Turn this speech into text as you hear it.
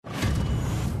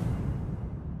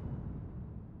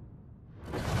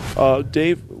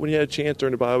Dave, when you had a chance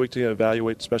during the bye week to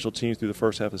evaluate special teams through the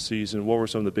first half of the season, what were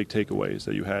some of the big takeaways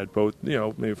that you had, both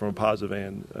maybe from a positive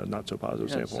and not so positive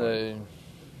standpoint? I'd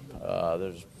say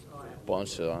there's a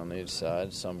bunch on each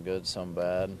side, some good, some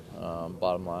bad.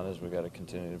 Bottom line is we got to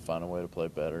continue to find a way to play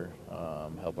better,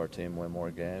 help our team win more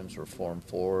games. We're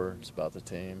 4-4. It's about the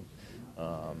team.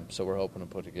 So we're hoping to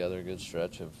put together a good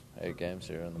stretch of 8 games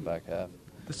here in the back half.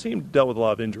 The team dealt with a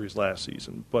lot of injuries last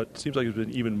season, but it seems like it's been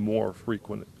even more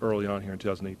frequent early on here in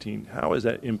 2018. How has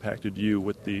that impacted you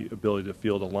with the ability to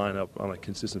field a lineup on a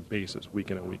consistent basis,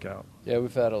 week in and week out? Yeah,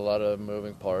 we've had a lot of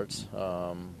moving parts,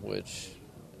 which,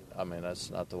 I mean, that's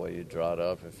not the way you draw it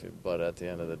up. But at the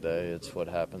end of the day, it's what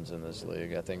happens in this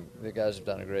league. I think the guys have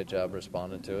done a great job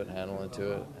responding to it,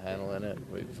 handling it.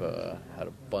 We've had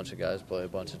a bunch of guys play a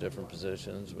bunch of different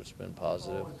positions, which has been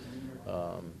positive.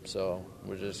 So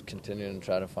we're just continuing to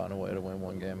try to find a way to win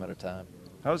one game at a time.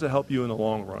 How does it help you in the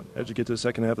long run? As you get to the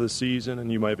second half of the season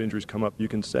and you might have injuries come up, you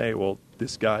can say, well,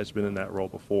 this guy's been in that role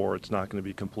before. It's not going to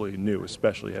be completely new,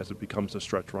 especially as it becomes a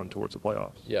stretch run towards the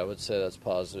playoffs. Yeah, I would say that's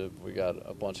positive. We got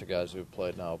a bunch of guys who've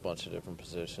played now a bunch of different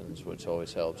positions, which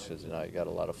always helps because you got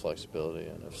a lot of flexibility.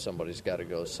 And if somebody's got to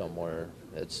go somewhere,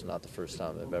 it's not the first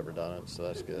time they've ever done it, so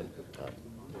that's good.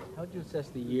 How would you assess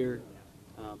the year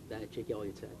that Jake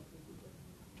Elliott's had?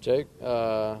 Jake,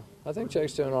 I think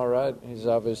Jake's doing all right. He's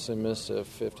obviously missed a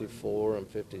 54 and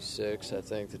 56. I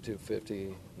think the 2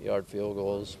 50-yard field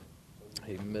goals.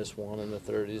 He missed one in the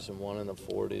 30s and one in the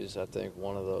 40s. I think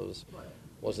one of those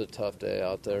was a tough day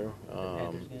out there.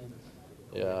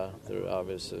 Yeah,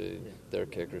 their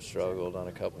kicker struggled on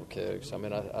a couple of kicks. I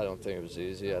mean, I don't think it was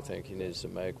easy. I think he needs to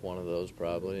make one of those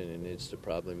probably, and he needs to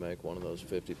probably make one of those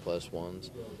 50-plus ones.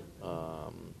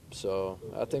 So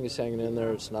I think he's hanging in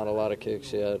there. It's not a lot of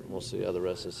kicks yet. We'll see how the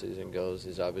rest of the season goes.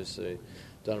 He's obviously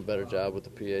done a better job with the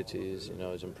PATs. He's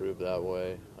improved that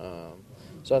way.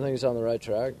 So I think he's on the right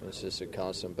track. It's just a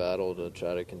constant battle to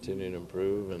try to continue to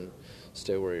improve and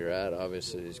stay where you're at.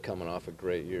 Obviously, he's coming off a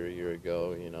great year a year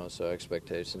ago, so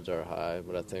expectations are high.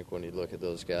 But I think when you look at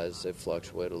those guys, they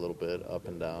fluctuate a little bit up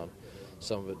and down.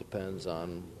 Some of it depends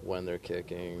on when they're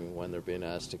kicking, when they're being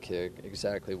asked to kick,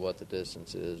 exactly what the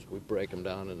distance is. We break them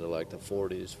down into like the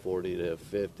 40s, 40 to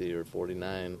 50 or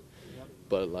 49.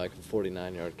 But like a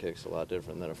 49-yard kick's a lot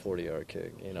different than a 40-yard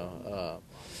kick,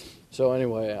 So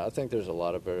anyway, I think there's a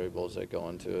lot of variables that go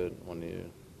into it.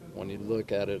 When you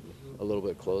look at it a little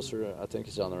bit closer, I think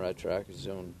he's on the right track. He's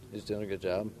doing a good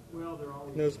job.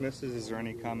 In those misses, is there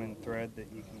any common thread that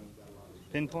you can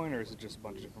pinpoint, or is it just a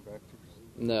bunch of different factors?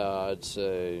 No,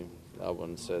 I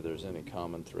wouldn't say there's any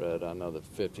common thread. I know that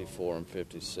 54 and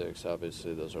 56,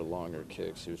 obviously those are longer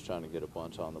kicks. He was trying to get a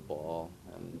bunch on the ball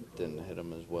and didn't hit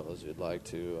them as well as you'd like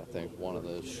to. I think one of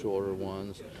the shorter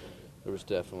ones, there was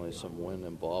definitely some wind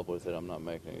involved with it. I'm not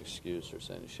making an excuse or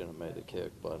saying he shouldn't have made the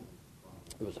kick, but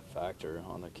it was a factor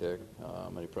on the kick,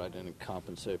 and he probably didn't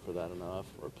compensate for that enough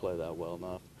or play that well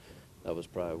enough. That was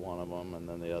probably one of them, and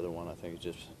then the other one, I think he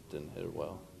just didn't hit it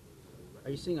well. Are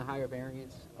you seeing a higher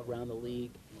variance around the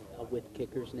league with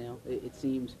kickers now? It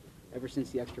seems ever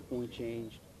since the extra point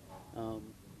changed,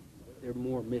 there are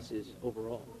more misses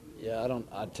overall. Yeah,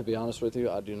 to be honest with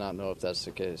you, I do not know if that's the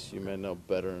case. You may know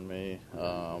better than me.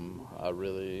 I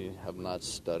really have not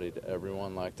studied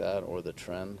everyone like that or the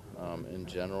trend in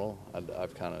general.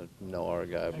 I've kind of know our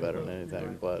guy better than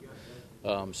anything, but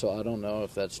so I don't know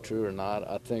if that's true or not.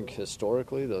 I think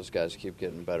historically those guys keep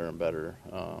getting better and better.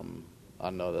 I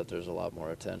know that there's a lot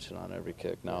more attention on every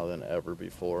kick now than ever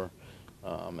before,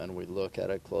 and we look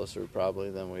at it closer probably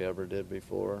than we ever did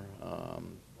before.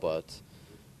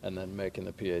 And then making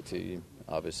the PAT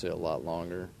obviously a lot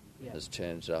longer has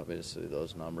changed obviously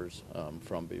those numbers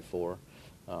from before.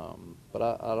 But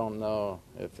I don't know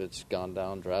if it's gone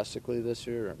down drastically this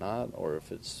year or not, or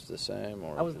if it's the same.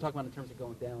 Or I wasn't talking about in terms of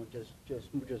going down,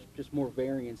 just more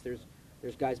variance.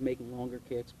 There's guys making longer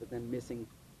kicks, but then missing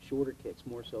shorter kicks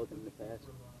more so than in the past.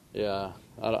 Yeah,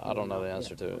 I don't know the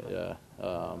answer to it.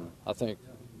 Yeah, I think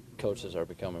coaches are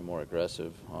becoming more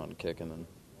aggressive on kicking and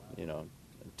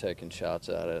taking shots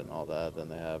at it and all that than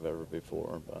they have ever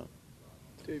before. But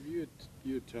Dave, you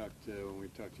had talked when we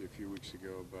talked to you a few weeks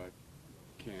ago about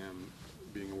Cam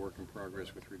being a work in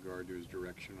progress with regard to his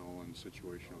directional and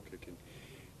situational kicking.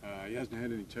 He hasn't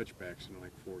had any touchbacks in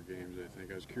like 4 games, I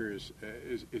think. I was curious,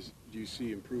 do you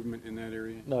see improvement in that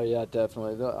area? No, yeah,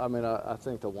 definitely. I mean, I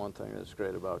think the one thing that's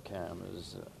great about Cam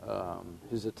is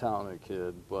he's a talented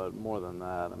kid, but more than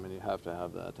that, I mean, you have to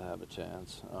have that to have a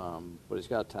chance. But he's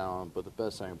got talent, but the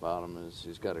best thing about him is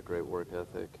he's got a great work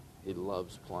ethic. He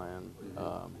loves playing.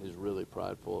 He's really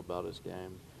prideful about his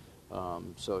game.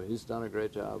 So he's done a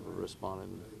great job of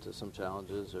responding to some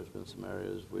challenges. There's been some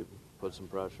areas we've put some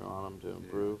pressure on him to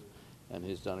improve, and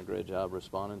he's done a great job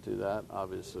responding to that.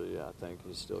 Obviously, I think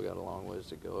he's still got a long ways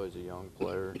to go. He's a young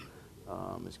player.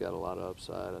 He's got a lot of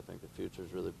upside. I think the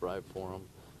future's really bright for him.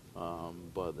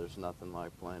 But there's nothing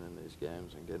like playing in these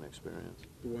games and getting experience.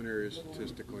 The one area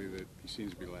statistically that he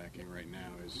seems to be lacking right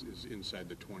now is inside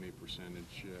the 20%.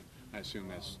 I assume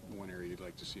that's one area you'd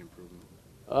like to see improvement.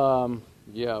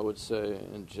 Yeah, I would say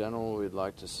in general we'd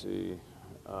like to see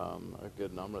a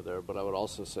good number there, but I would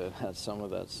also say that some of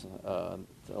that's a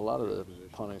lot of the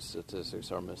punting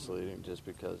statistics are misleading just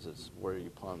because it's where you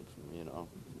punt.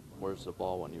 Where's the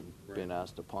ball when you're being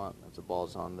asked to punt? If the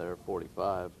ball's on there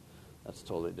 45, that's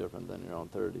totally different than your own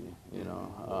 30.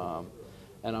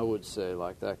 And I would say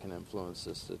that can influence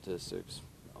the statistics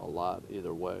a lot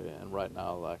either way. And right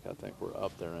now, I think we're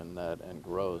up there in net and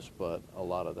gross, but a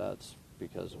lot of that's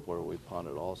because of where we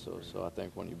punted also. So I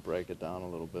think when you break it down a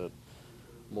little bit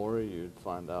more, you'd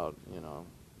find out,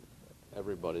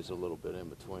 everybody's a little bit in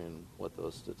between what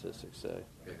those statistics say.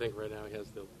 I think right now he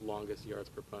has the longest yards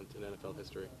per punt in NFL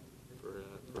history for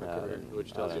a career,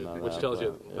 which tells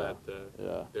you that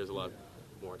there's a lot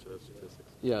more to those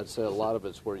statistics. Yeah, I'd say a lot of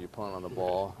it's where you punt on the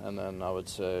ball, and then I would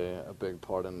say a big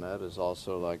part in that is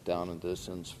also down and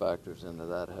distance factors into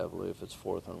that heavily. If it's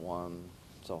 4th and 1,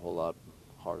 it's a whole lot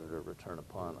harder to return a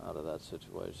punt out of that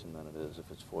situation than it is if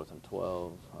it's 4th and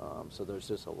 12. So there's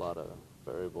just a lot of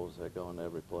variables that go into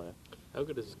every play. How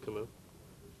good is Camus?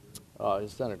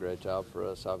 He's done a great job for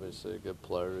us. Obviously, a good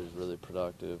player. He's really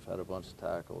productive. Had a bunch of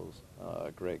tackles.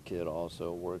 A great kid.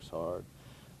 Also works hard.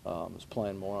 Is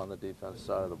playing more on the defensive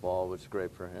side of the ball, which is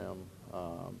great for him.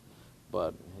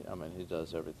 But he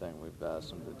does everything we've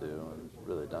asked him to do, and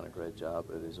really done a great job.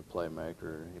 But he's a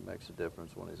playmaker. He makes a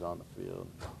difference when he's on the field.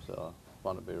 So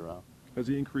fun to be around. Has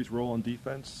the increased role on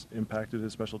defense impacted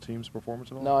his special teams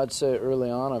performance at all? No, I'd say early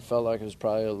on I felt like it was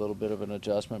probably a little bit of an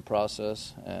adjustment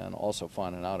process, and also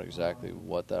finding out exactly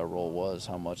what that role was,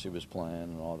 how much he was playing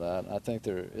and all that. I think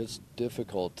it's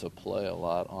difficult to play a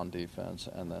lot on defense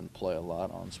and then play a lot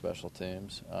on special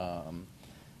teams.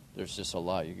 There's just a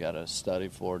lot you got to study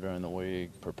for during the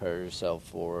week, prepare yourself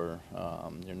for.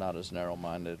 You're not as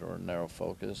narrow-minded or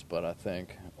narrow-focused, but I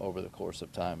think over the course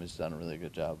of time he's done a really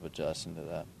good job of adjusting to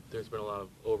that. There's been a lot of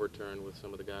overturn with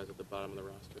some of the guys at the bottom of the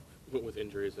roster with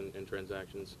injuries and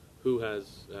transactions. Who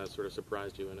has sort of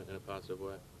surprised you in a positive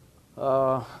way?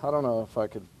 I don't know if I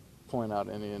could point out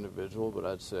any individual, but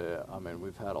I'd say,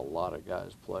 we've had a lot of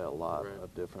guys play a lot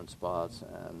of different spots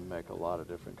and make a lot of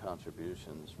different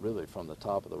contributions, really from the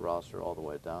top of the roster all the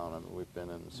way down. We've been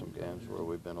in some games where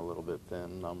we've been a little bit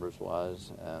thin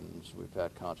numbers-wise, and we've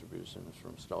had contributions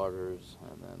from starters,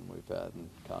 and then we've had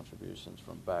contributions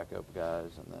from backup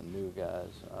guys and then new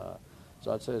guys.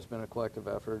 So I'd say it's been a collective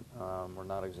effort. We're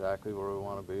not exactly where we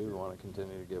want to be. We want to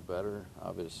continue to get better.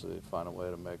 Obviously, find a way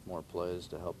to make more plays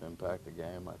to help impact the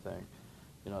game. I think,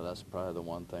 that's probably the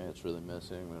one thing that's really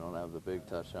missing. We don't have the big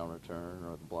touchdown return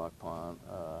or the block punt.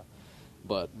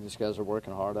 But these guys are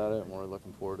working hard at it, and we're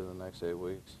looking forward to the next 8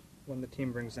 weeks. When the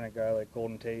team brings in a guy like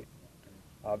Golden Tate,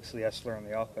 obviously he has to learn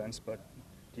the offense, but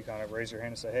do you kind of raise your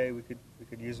hand and say, hey, we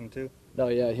could use him too? No,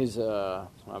 yeah, he's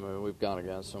we've gone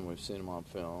against him. We've seen him on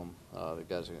film.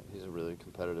 He's a really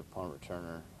competitive punt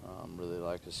returner. Really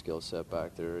like his skill set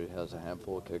back there. He has a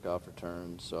handful of kickoff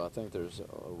returns. So I think there's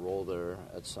a role there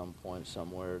at some point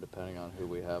somewhere, depending on who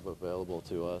we have available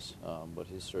to us. But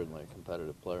he's certainly a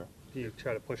competitive player. Do you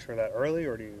try to push for that early,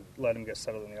 or do you let him get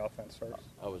settled in the offense first?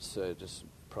 I would say just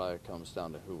probably comes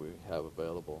down to who we have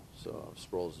available. So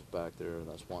if Sproles is back there,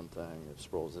 that's one thing.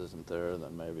 If Sproles isn't there,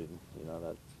 then maybe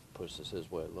that pushes his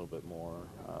way a little bit more.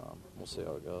 We'll see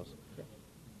how it goes. Okay.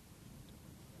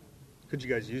 Could you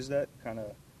guys use that, kind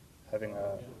of having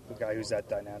a guy who's that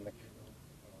dynamic?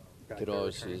 Could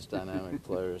always use dynamic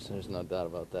players. There's no doubt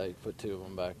about that. You could put two of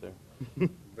them back there.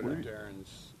 But if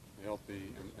Darren's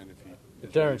healthy, and if he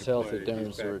if Darren's healthy,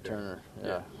 Darren's the returner.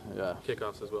 Yeah.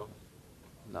 Kickoffs as well?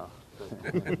 No.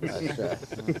 Nice try.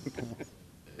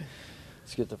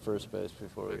 Let's get to first base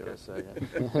before we go to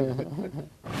second.